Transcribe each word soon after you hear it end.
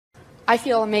I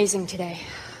feel amazing today.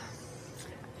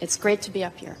 It's great to be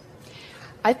up here.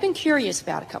 I've been curious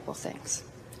about a couple of things.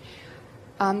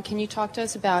 Can you talk to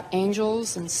us about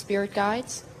angels and spirit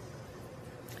guides?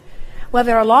 Well,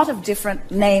 there are a lot of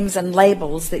different names and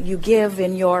labels that you give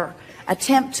in your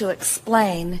attempt to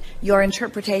explain your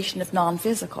interpretation of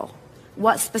non-physical.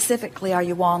 What specifically are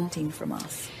you wanting from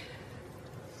us?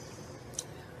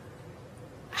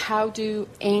 How do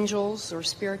angels or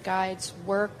spirit guides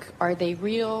work? Are they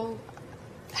real?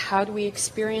 How do we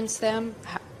experience them?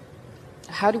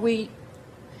 How do we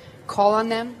call on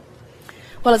them?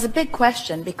 Well, it's a big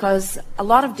question because a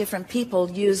lot of different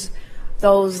people use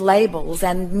those labels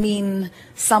and mean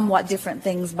somewhat different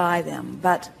things by them.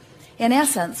 But in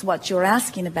essence, what you're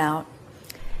asking about,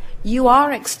 you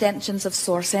are extensions of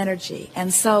source energy.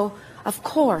 And so, of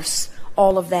course,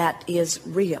 all of that is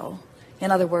real.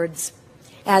 In other words,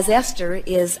 as Esther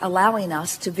is allowing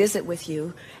us to visit with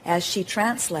you as she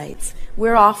translates,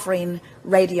 we're offering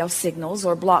radio signals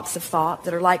or blocks of thought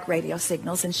that are like radio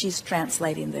signals, and she's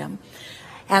translating them.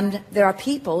 And there are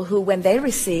people who, when they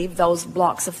receive those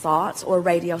blocks of thoughts or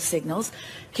radio signals,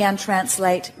 can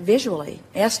translate visually.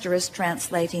 Esther is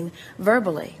translating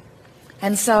verbally.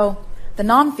 And so the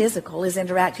non-physical is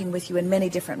interacting with you in many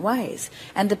different ways.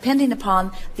 And depending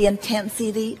upon the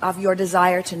intensity of your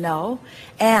desire to know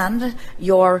and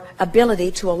your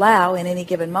ability to allow in any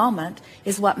given moment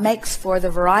is what makes for the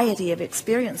variety of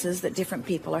experiences that different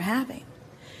people are having.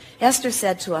 Esther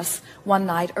said to us one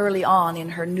night early on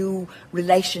in her new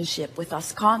relationship with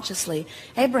us consciously,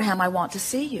 "Abraham, I want to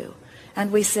see you."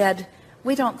 And we said,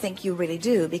 "We don't think you really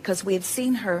do," because we had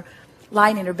seen her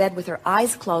lying in her bed with her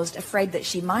eyes closed, afraid that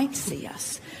she might see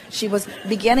us. She was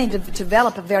beginning to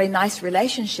develop a very nice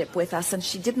relationship with us, and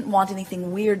she didn't want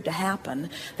anything weird to happen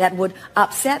that would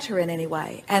upset her in any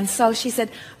way. And so she said,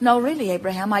 "No, really,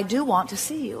 Abraham, I do want to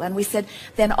see you." And we said,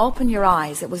 "Then open your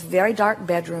eyes." It was a very dark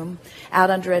bedroom out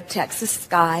under a Texas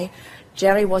sky.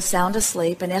 Jerry was sound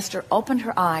asleep, and Esther opened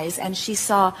her eyes, and she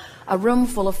saw a room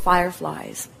full of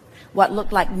fireflies, what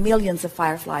looked like millions of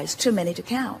fireflies, too many to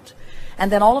count.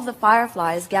 And then all of the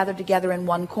fireflies gathered together in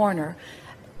one corner,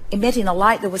 emitting a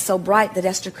light that was so bright that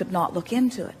Esther could not look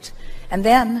into it. And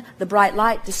then the bright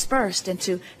light dispersed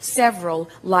into several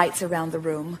lights around the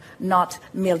room, not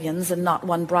millions and not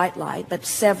one bright light, but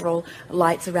several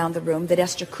lights around the room that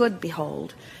Esther could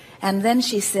behold. And then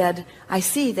she said, "I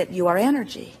see that you are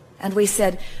energy." And we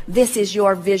said, "This is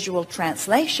your visual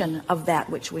translation of that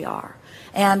which we are."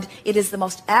 And it is the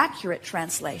most accurate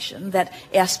translation that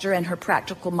Esther and her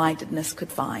practical mindedness could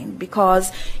find,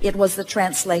 because it was the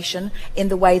translation in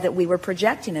the way that we were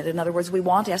projecting it. In other words, we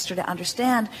want Esther to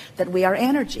understand that we are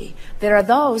energy. There are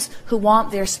those who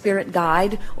want their spirit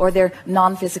guide or their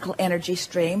non-physical energy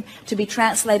stream to be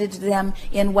translated to them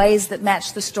in ways that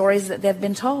match the stories that they've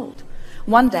been told.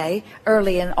 One day,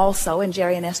 early and also in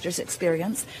Jerry and Esther's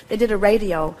experience, they did a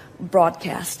radio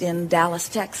broadcast in Dallas,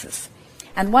 Texas.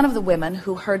 And one of the women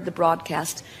who heard the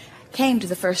broadcast came to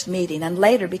the first meeting and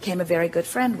later became a very good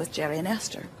friend with Jerry and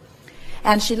Esther.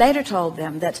 And she later told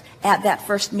them that at that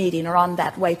first meeting, or on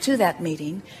that way to that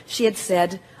meeting, she had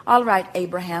said, "All right,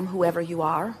 Abraham, whoever you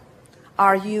are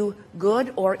you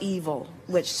good or evil?"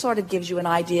 Which sort of gives you an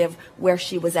idea of where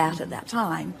she was at that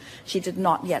time. She did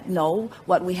not yet know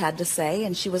what we had to say,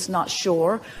 and she was not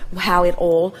sure how it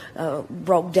all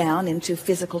broke down into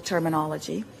physical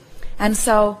terminology. And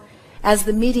so as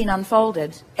the meeting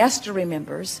unfolded, Esther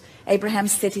remembers Abraham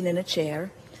sitting in a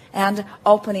chair and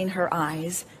opening her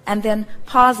eyes and then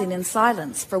pausing in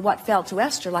silence for what felt to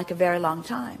Esther like a very long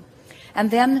time. And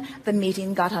then the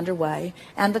meeting got underway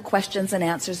and the questions and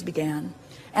answers began.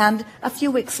 And a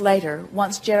few weeks later,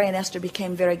 once Jerry and Esther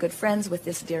became very good friends with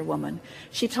this dear woman,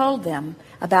 she told them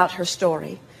about her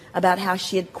story, about how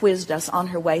she had quizzed us on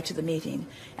her way to the meeting,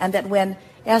 and that when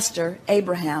Esther,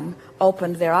 Abraham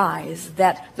opened their eyes,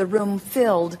 that the room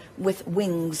filled with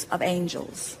wings of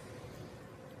angels.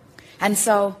 And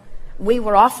so we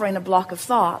were offering a block of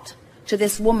thought to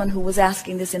this woman who was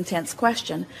asking this intense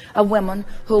question, a woman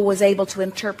who was able to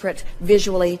interpret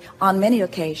visually on many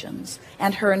occasions,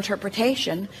 and her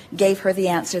interpretation gave her the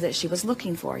answer that she was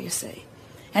looking for, you see.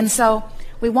 And so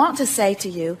we want to say to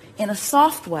you in a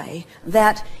soft way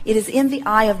that it is in the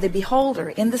eye of the beholder,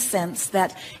 in the sense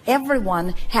that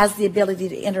everyone has the ability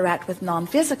to interact with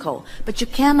non-physical, but you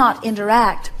cannot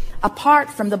interact apart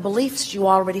from the beliefs you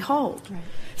already hold. Right.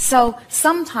 So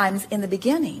sometimes in the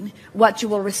beginning, what you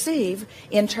will receive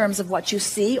in terms of what you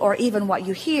see or even what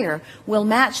you hear will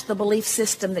match the belief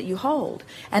system that you hold.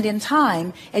 And in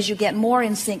time, as you get more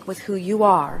in sync with who you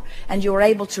are, and you are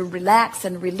able to relax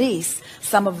and release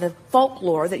some of the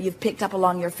folklore that you've picked up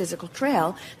along your physical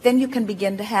trail, then you can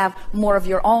begin to have more of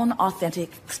your own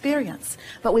authentic experience.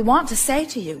 But we want to say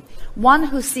to you, one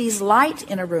who sees light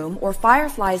in a room or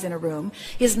fireflies in a room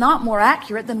is not more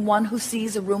accurate than one who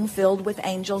sees a room filled with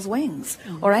angels' wings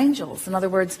or angels. In other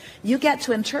words, you get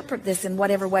to interpret this in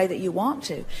whatever way that you want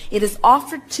to. It is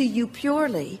offered to you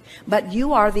purely, but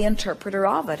you are the interpreter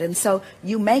of it, and so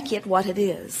you make it what it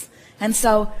is. And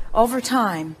so over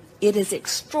time, it is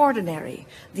extraordinary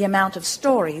the amount of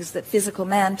stories that physical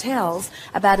man tells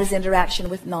about his interaction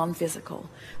with non-physical.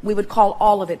 We would call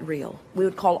all of it real. We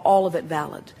would call all of it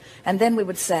valid. And then we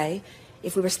would say,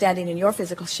 if we were standing in your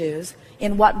physical shoes,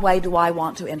 in what way do I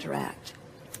want to interact?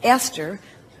 Esther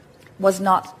was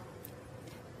not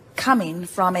coming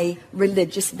from a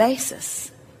religious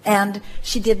basis, and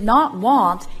she did not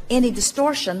want any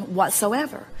distortion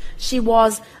whatsoever. She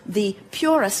was the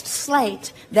purest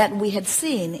slate that we had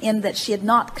seen, in that she had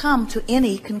not come to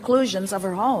any conclusions of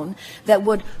her own that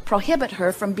would prohibit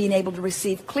her from being able to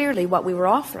receive clearly what we were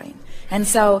offering. And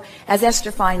so, as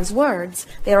Esther finds words,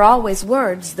 they are always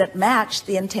words that match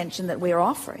the intention that we are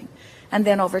offering. And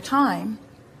then over time,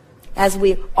 as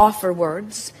we offer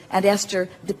words, and Esther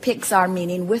depicts our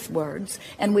meaning with words,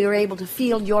 and we are able to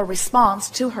feel your response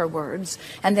to her words,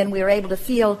 and then we are able to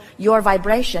feel your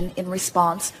vibration in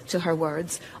response to her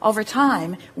words. Over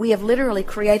time, we have literally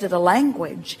created a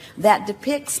language that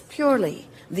depicts purely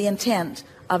the intent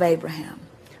of Abraham.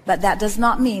 But that does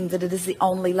not mean that it is the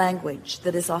only language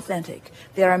that is authentic.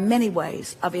 There are many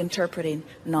ways of interpreting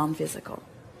non-physical.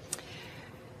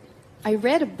 I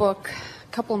read a book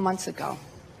a couple of months ago,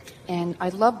 and I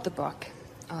loved the book.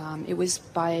 It was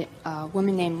by a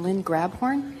woman named Lynn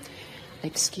Grabhorn.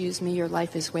 Excuse Me, Your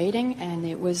Life is Waiting, and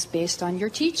it was based on your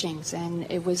teachings, and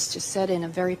it was just said in a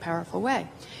very powerful way.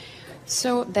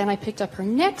 So then I picked up her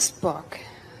next book,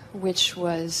 which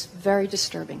was very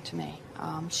disturbing to me.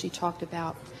 She talked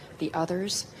about the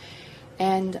others,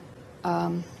 and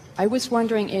I was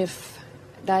wondering if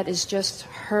that is just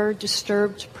her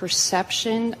disturbed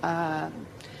perception,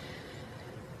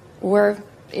 or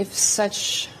if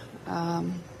such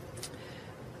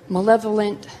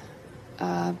malevolent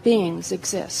beings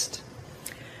exist.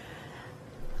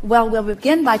 Well, we'll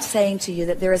begin by saying to you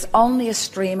that there is only a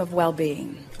stream of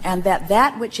well-being, and that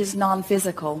that which is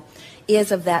non-physical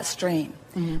is of that stream.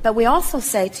 Mm-hmm. But we also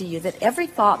say to you that every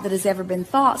thought that has ever been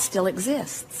thought still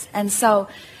exists. And so,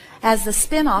 as the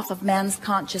spin-off of man's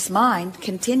conscious mind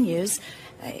continues,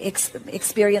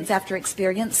 experience after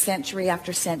experience, century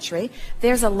after century,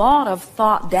 there's a lot of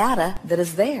thought data that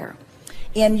is there.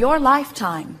 In your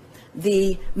lifetime,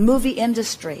 the movie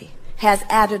industry has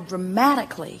added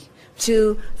dramatically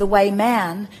to the way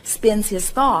man spins his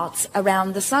thoughts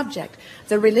around the subject.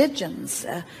 The religions,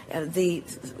 the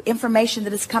information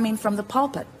that is coming from the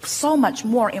pulpit, so much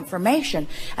more information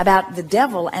about the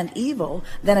devil and evil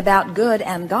than about good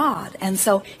and God. And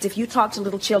so if you talk to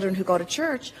little children who go to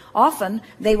church, often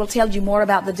they will tell you more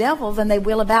about the devil than they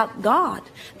will about God.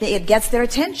 It gets their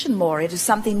attention more. It is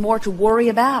something more to worry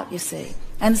about, you see.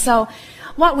 And so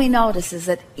what we notice is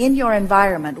that in your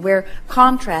environment, where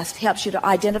contrast helps you to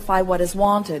identify what is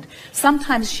wanted,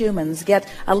 sometimes humans get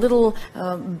a little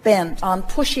bent on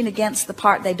pushing against the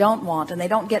part they don't want, and they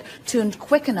don't get tuned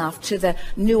quick enough to the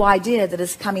new idea that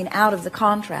is coming out of the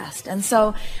contrast. And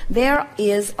so there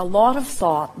is a lot of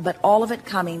thought, but all of it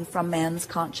coming from man's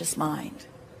conscious mind.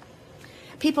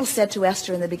 People said to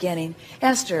Esther in the beginning,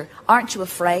 Esther, aren't you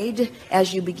afraid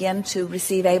as you begin to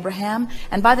receive Abraham?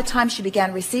 And by the time she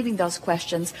began receiving those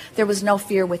questions, there was no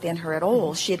fear within her at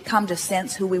all. She had come to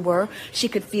sense who we were. She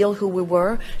could feel who we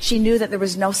were. She knew that there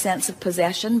was no sense of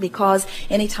possession, because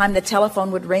anytime the telephone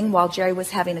would ring while Jerry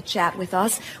was having a chat with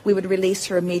us, we would release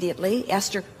her immediately.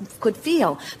 Esther could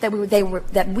feel that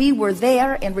we were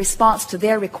there in response to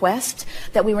their request,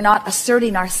 that we were not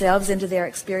asserting ourselves into their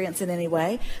experience in any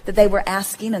way, that they were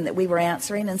asking and that we were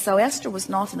answering. And so Esther was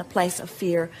not in a place of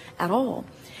fear at all.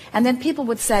 And then people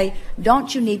would say,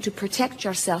 don't you need to protect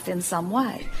yourself in some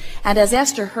way? And as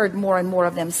Esther heard more and more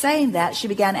of them saying that, she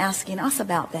began asking us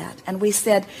about that. And we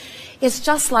said, it's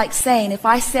just like saying, if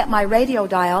I set my radio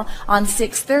dial on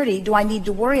 630, do I need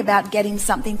to worry about getting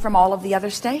something from all of the other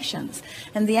stations?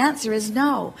 And the answer is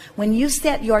no. When you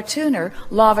set your tuner,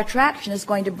 law of attraction is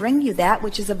going to bring you that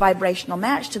which is a vibrational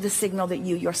match to the signal that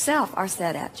you yourself are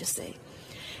set at, you see.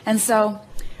 And so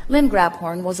Lynn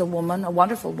Grabhorn was a woman, a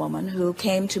wonderful woman, who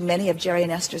came to many of Jerry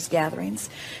and Esther's gatherings.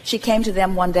 She came to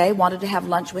them one day, wanted to have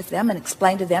lunch with them, and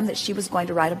explained to them that she was going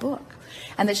to write a book,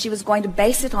 and that she was going to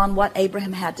base it on what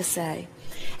Abraham had to say.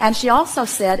 And she also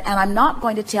said, and I'm not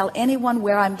going to tell anyone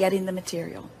where I'm getting the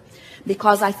material,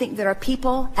 because I think there are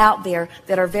people out there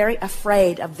that are very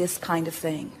afraid of this kind of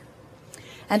thing.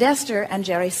 And Esther and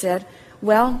Jerry said,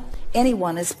 well,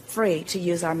 anyone is free to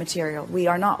use our material. We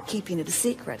are not keeping it a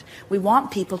secret. We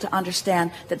want people to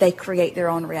understand that they create their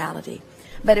own reality.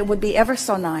 But it would be ever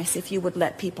so nice if you would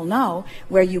let people know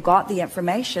where you got the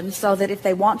information, so that if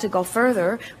they want to go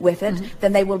further with it,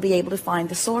 then they will be able to find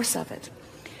the source of it.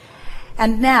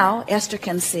 And now Esther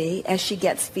can see, as she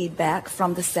gets feedback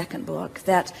from the second book,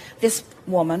 that this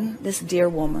woman, this dear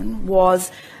woman,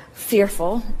 was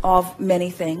fearful of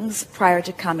many things prior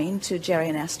to coming to Jerry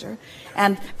and Esther.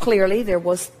 And clearly there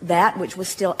was that which was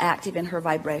still active in her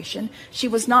vibration. She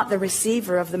was not the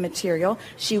receiver of the material.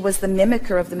 She was the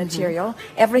mimicker of the material.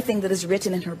 Everything that is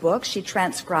written in her book, she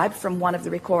transcribed from one of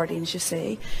the recordings, you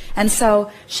see. And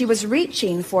so she was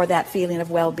reaching for that feeling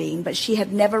of well-being, but she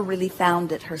had never really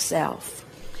found it herself.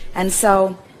 And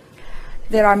so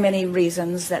there are many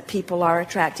reasons that people are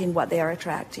attracting what they are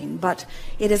attracting, but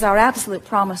it is our absolute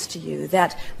promise to you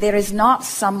that there is not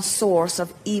some source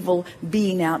of evil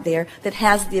being out there that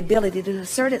has the ability to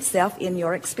assert itself in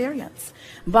your experience.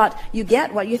 But you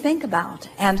get what you think about,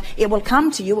 and it will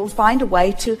come to you, it will find a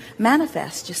way to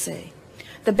manifest, you see.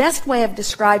 The best way of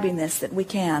describing this that we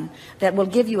can, that will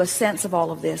give you a sense of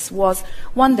all of this, was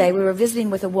one day we were visiting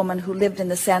with a woman who lived in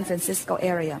the San Francisco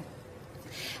area.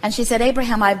 And she said,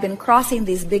 Abraham, I've been crossing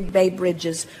these big bay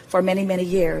bridges for many, many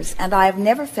years, and I have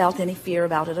never felt any fear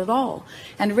about it at all.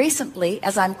 And recently,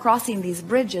 as I'm crossing these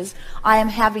bridges, I am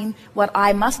having what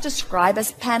I must describe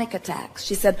as panic attacks.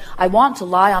 She said, I want to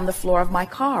lie on the floor of my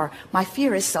car. My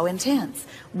fear is so intense.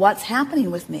 What's happening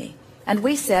with me? And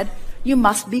we said, you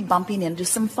must be bumping into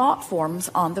some thought forms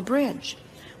on the bridge.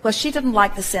 Well, she didn't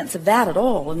like the sense of that at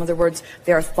all. In other words,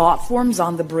 there are thought forms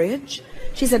on the bridge.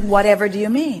 She said, whatever do you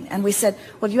mean? And we said,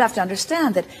 well, you have to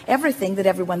understand that everything that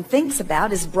everyone thinks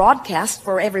about is broadcast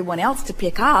for everyone else to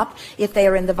pick up if they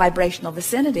are in the vibrational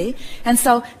vicinity. And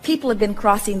so people have been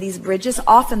crossing these bridges.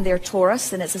 Often they're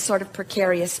tourists, and it's a sort of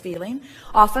precarious feeling.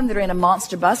 Often they're in a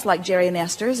monster bus like Jerry and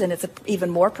Esther's, and it's an even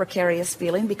more precarious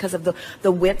feeling because of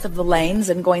the width of the lanes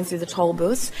and going through the toll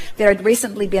booths. There had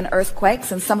recently been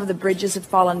earthquakes, and some of the bridges had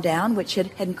fallen down, which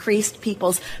had increased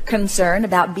people's concern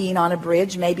about being on a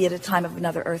bridge, maybe at a time of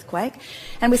another earthquake.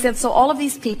 And we said, so all of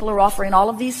these people are offering all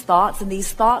of these thoughts, and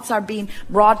these thoughts are being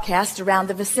broadcast around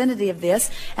the vicinity of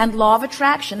this, and law of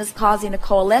attraction is causing a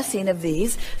coalescing of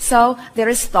these. So there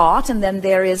is thought, and then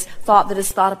there is thought that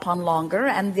is thought upon longer,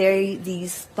 and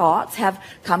these thoughts have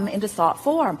come into thought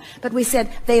form. But we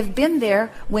said, they have been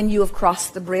there when you have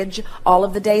crossed the bridge, all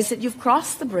of the days that you've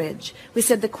crossed the bridge. We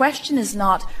said, the question is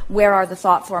not where are the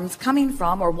thought forms coming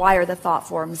from, or why are the thought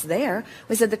forms there.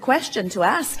 We said, the question to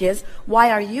ask is, why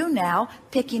are you now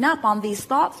picking up on these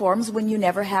thought forms when you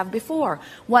never have before?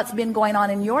 What's been going on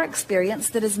in your experience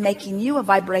that is making you a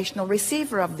vibrational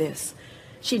receiver of this?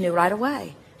 She knew right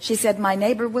away. She said, my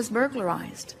neighbor was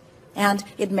burglarized, and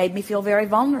it made me feel very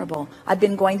vulnerable. I've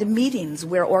been going to meetings.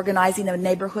 We're organizing a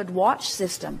neighborhood watch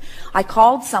system. I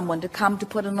called someone to come to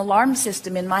put an alarm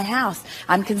system in my house.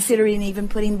 I'm considering even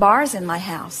putting bars in my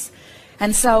house.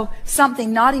 And so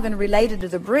something not even related to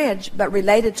the bridge, but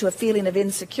related to a feeling of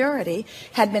insecurity,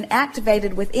 had been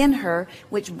activated within her,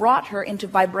 which brought her into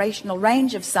vibrational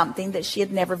range of something that she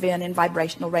had never been in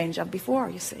vibrational range of before,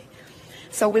 you see.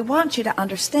 So we want you to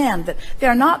understand that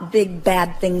there are not big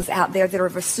bad things out there that are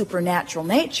of a supernatural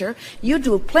nature. You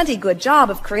do a plenty good job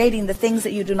of creating the things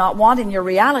that you do not want in your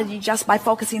reality just by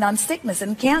focusing on sickness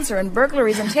and cancer and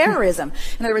burglaries and terrorism.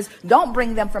 In other words, don't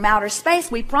bring them from outer space.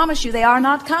 We promise you they are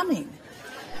not coming.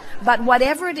 But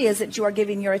whatever it is that you are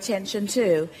giving your attention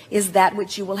to is that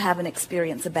which you will have an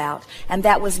experience about. And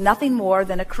that was nothing more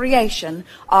than a creation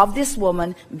of this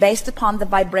woman based upon the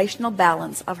vibrational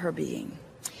balance of her being.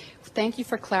 Thank you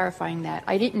for clarifying that.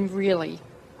 I didn't really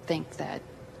think that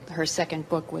her second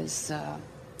book was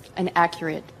an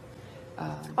accurate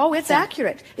it's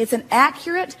accurate. It's an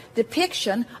accurate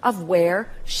depiction of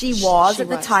where she was at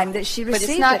the time that she received it.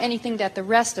 But it's not anything that the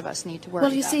rest of us need to worry about.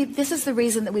 Well, you see, this is the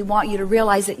reason that we want you to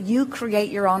realize that you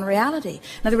create your own reality.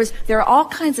 In other words, there are all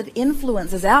kinds of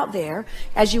influences out there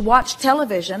as you watch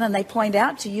television, and they point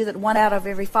out to you that 1 out of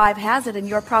every 5 has it, and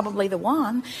you're probably the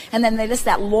one. And then they list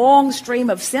that long stream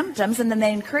of symptoms, and then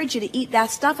they encourage you to eat that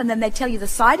stuff, and then they tell you the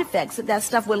side effects that that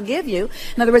stuff will give you.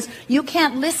 In other words, you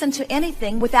can't listen to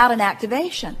anything without an activation.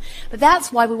 But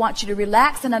that's why we want you to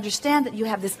relax and understand that you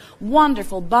have this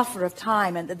wonderful buffer of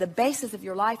time, and that the basis of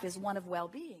your life is one of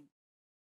well-being.